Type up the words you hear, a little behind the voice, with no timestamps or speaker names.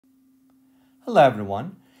Hello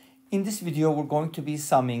everyone. In this video we're going to be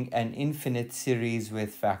summing an infinite series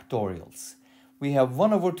with factorials. We have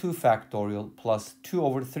 1 over 2 factorial plus 2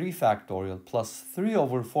 over 3 factorial plus 3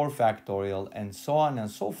 over 4 factorial and so on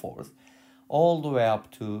and so forth, all the way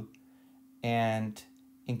up to and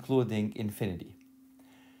including infinity.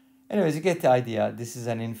 Anyways, you get the idea. This is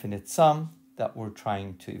an infinite sum that we're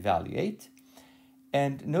trying to evaluate.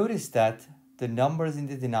 And notice that the numbers in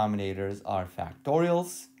the denominators are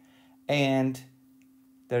factorials, and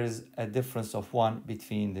there is a difference of 1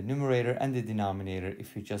 between the numerator and the denominator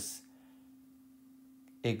if you just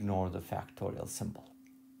ignore the factorial symbol.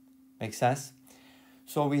 Make sense?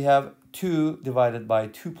 So we have 2 divided by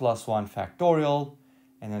 2 plus 1 factorial,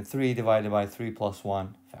 and then 3 divided by 3 plus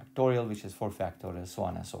 1 factorial, which is 4 factorial, so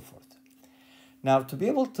on and so forth. Now, to be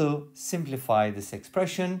able to simplify this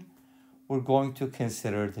expression, we're going to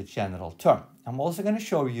consider the general term. I'm also going to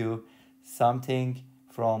show you something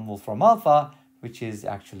from Wolfram Alpha, which is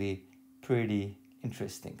actually pretty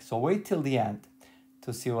interesting. So wait till the end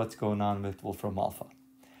to see what's going on with Wolfram Alpha.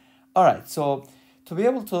 All right, so to be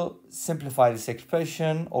able to simplify this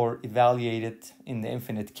expression or evaluate it in the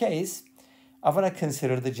infinite case, I want to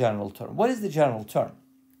consider the general term. What is the general term?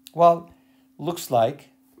 Well, looks like,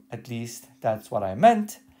 at least that's what I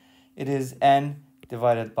meant, it is n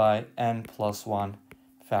divided by n plus 1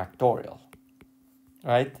 factorial,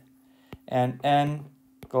 right? And n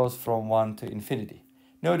goes from 1 to infinity.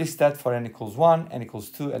 Notice that for n equals 1, n equals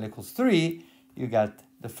 2, n equals 3, you got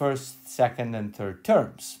the first, second, and third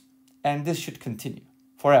terms. And this should continue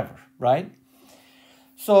forever, right?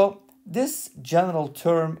 So this general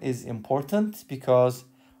term is important because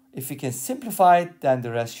if we can simplify it, then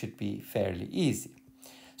the rest should be fairly easy.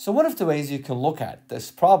 So one of the ways you can look at this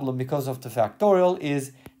problem because of the factorial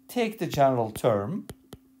is take the general term.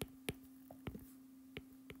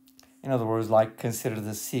 In other words, like consider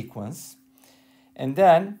the sequence, and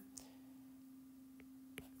then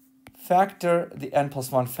factor the n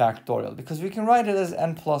plus 1 factorial, because we can write it as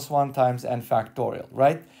n plus 1 times n factorial,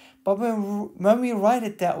 right? But when we write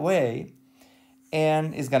it that way,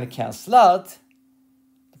 n is going to cancel out.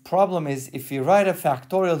 The problem is if we write a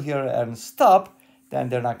factorial here and stop, then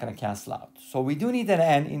they're not going to cancel out. So we do need an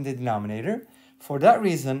n in the denominator. For that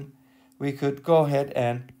reason, we could go ahead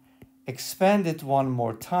and expand it one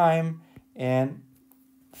more time and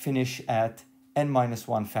finish at n minus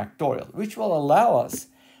 1 factorial, which will allow us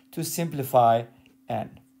to simplify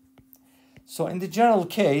n. So in the general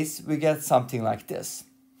case, we get something like this.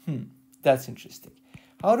 That's interesting.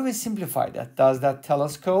 How do we simplify that? Does that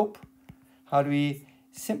telescope? How do we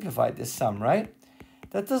simplify this sum, right?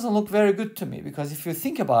 That doesn't look very good to me, because if you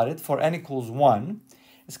think about it, for n equals 1,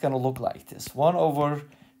 it's going to look like this. 1 over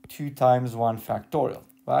 2 times 1 factorial.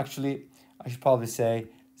 Well, actually, I should probably say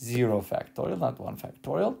 0 factorial, not 1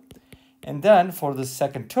 factorial. And then for the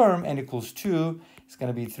second term, n equals 2, it's going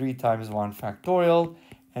to be 3 times 1 factorial,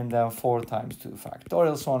 and then 4 times 2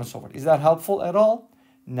 factorial, so on and so forth. Is that helpful at all?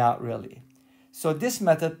 Not really. So this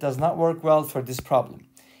method does not work well for this problem.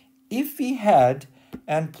 If we had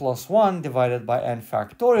n plus 1 divided by n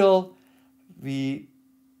factorial, we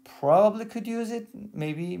probably could use it.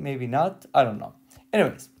 Maybe, maybe not. I don't know.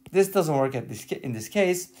 Anyways, this doesn't work in this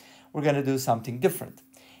case. We're going to do something different.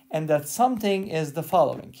 And that something is the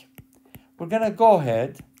following. We're going to go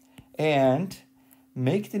ahead and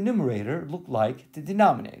make the numerator look like the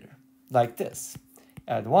denominator, like this.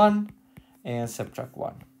 Add 1 and subtract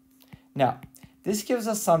 1. Now, this gives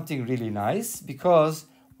us something really nice because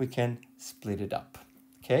we can split it up.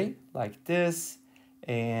 Okay, like this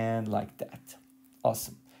and like that.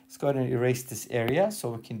 Awesome. Let's go ahead and erase this area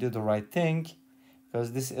so we can do the right thing,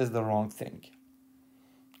 because this is the wrong thing.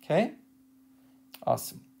 Okay,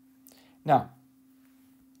 awesome. Now,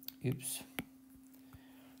 oops.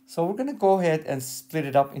 So we're going to go ahead and split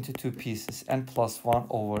it up into 2 pieces. N plus 1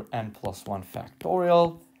 over n plus 1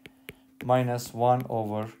 factorial minus 1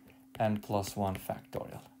 over n plus 1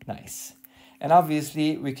 factorial. Nice. And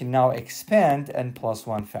obviously, we can now expand n plus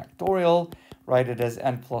 1 factorial, write it as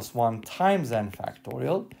n plus 1 times n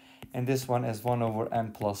factorial, and this one is 1 over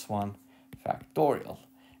n plus 1 factorial.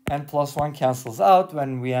 N plus 1 cancels out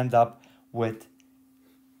when we end up with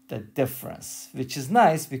the difference, which is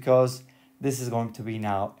nice because this is going to be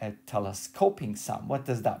now a telescoping sum. What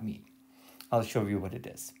does that mean? I'll show you what it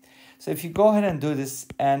is. So if you go ahead and do this,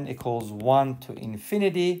 n equals 1 to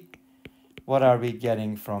infinity, what are we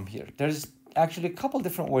getting from here? There's actually a couple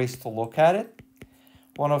different ways to look at it.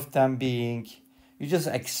 One of them being, you just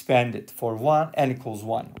expand it for 1, n equals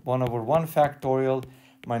 1. 1 over 1 factorial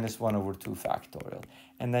minus 1 over 2 factorial.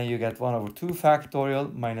 And then you get 1 over 2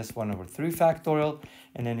 factorial minus 1 over 3 factorial.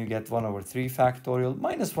 And then you get 1 over 3 factorial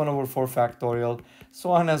minus 1 over 4 factorial,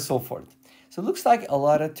 so on and so forth. So it looks like a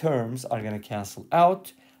lot of terms are going to cancel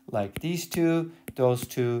out, like these two, those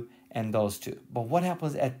two, and those two. But what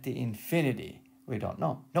happens at the infinity? We don't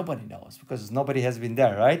know. Nobody knows because nobody has been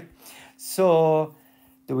there, right? So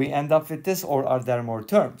do we end up with this, or are there more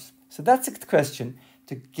terms? So that's the question.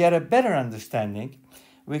 To get a better understanding,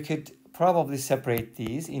 we could probably separate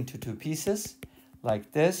these into two pieces,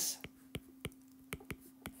 like this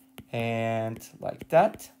and like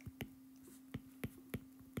that.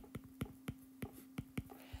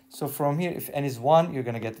 So from here, if n is 1, you're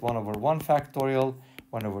going to get 1 over 1 factorial,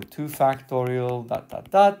 1 over 2 factorial, dot,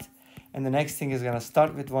 dot, dot. And the next thing is going to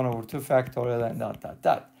start with 1 over 2 factorial and dot, dot,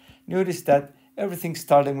 dot. Notice that everything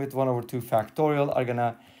starting with 1 over 2 factorial are going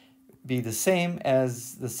to be the same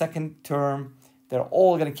as the second term. They're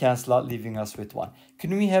all going to cancel out, leaving us with 1.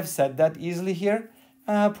 Can we have said that easily here?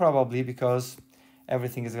 Probably, because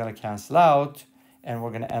everything is going to cancel out, and we're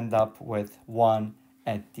going to end up with 1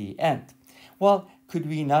 at the end. Well, could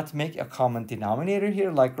we not make a common denominator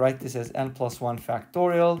here, like write this as n plus 1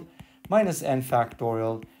 factorial minus n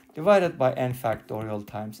factorial divided by n factorial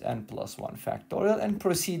times n plus 1 factorial, and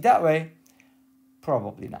proceed that way?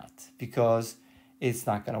 Probably not, because it's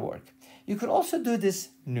not going to work. You could also do this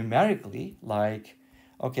numerically, like,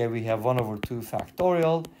 okay, we have 1 over 2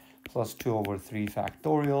 factorial plus 2 over 3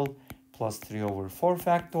 factorial plus 3 over 4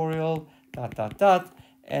 factorial, dot, dot, dot.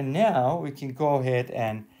 And now we can go ahead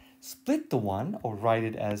and split the 1, or write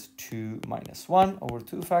it as 2 minus 1 over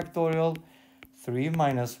 2 factorial, 3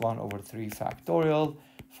 minus 1 over 3 factorial,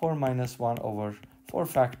 4 minus 1 over 4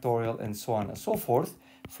 factorial, and so on and so forth.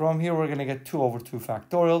 From here, we're going to get 2 over 2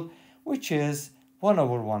 factorial, which is 1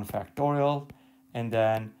 over 1 factorial, and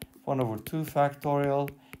then 1 over 2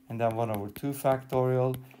 factorial, and then 1 over 2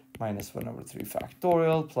 factorial, minus 1 over 3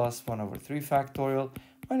 factorial, plus 1 over 3 factorial,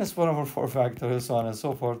 minus 1 over 4 factorial, so on and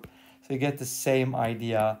so forth. So you get the same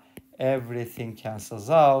idea. Everything cancels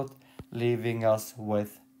out, leaving us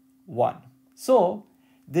with 1. So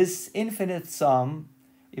this infinite sum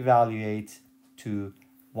evaluates to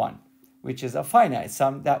 1, which is a finite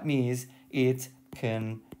sum. That means it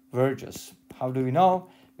converges. How do we know?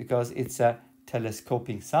 Because it's a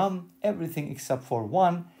telescoping sum. Everything except for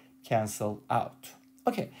 1 cancel out.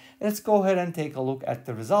 Okay, let's go ahead and take a look at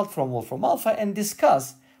the result from Wolfram Alpha and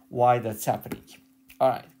discuss why that's happening. All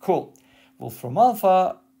right, cool. Wolfram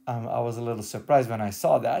Alpha, I was a little surprised when I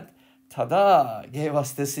saw that. Ta-da! Gave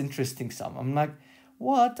us this interesting sum. I'm like,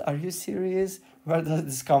 what? Are you serious? Where does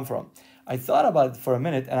this come from? I thought about it for a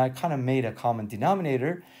minute, and I kind of made a common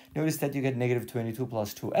denominator. Notice that you get negative 22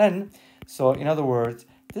 plus 2n. So in other words,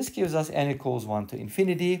 this gives us n equals 1 to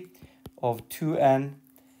infinity of 2n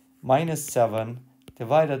minus 7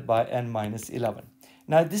 divided by n minus 11.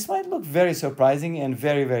 Now, this might look very surprising and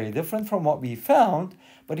very, very different from what we found.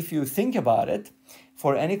 But if you think about it,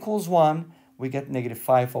 for n equals 1, we get negative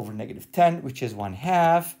 5 over negative 10, which is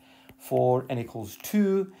 1/2. For n equals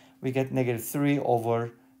 2, we get negative 3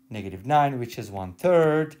 over negative 9, which is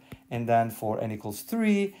 1/3. And then for n equals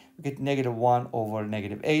 3, we get negative 1 over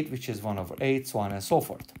negative 8, which is 1 over 8, so on and so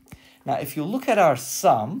forth. Now, if you look at our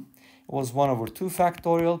sum, it was 1 over 2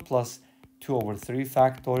 factorial plus 2 over 3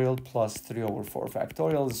 factorial plus 3 over 4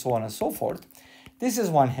 factorial, and so on and so forth. This is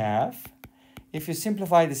 1/2. If you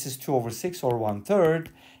simplify, this is 2 over 6 or 1/3,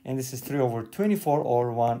 and this is 3 over 24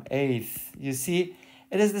 or 1/8. You see,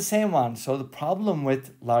 it is the same one. So the problem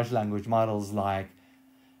with large language models like,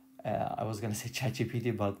 I was going to say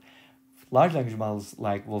ChatGPT, but large language models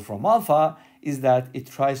like Wolfram Alpha is that it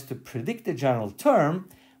tries to predict the general term,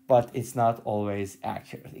 but it's not always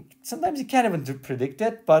accurate. Sometimes you can't even predict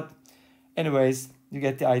it, but anyways, you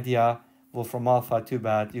get the idea. Wolfram Alpha, too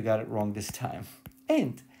bad, you got it wrong this time.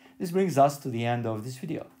 And this brings us to the end of this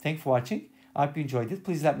video. Thanks for watching. I hope you enjoyed it.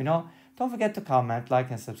 Please let me know. Don't forget to comment,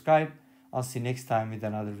 like, and subscribe. I'll see you next time with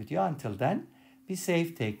another video. Until then, be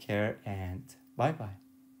safe, take care, and bye-bye.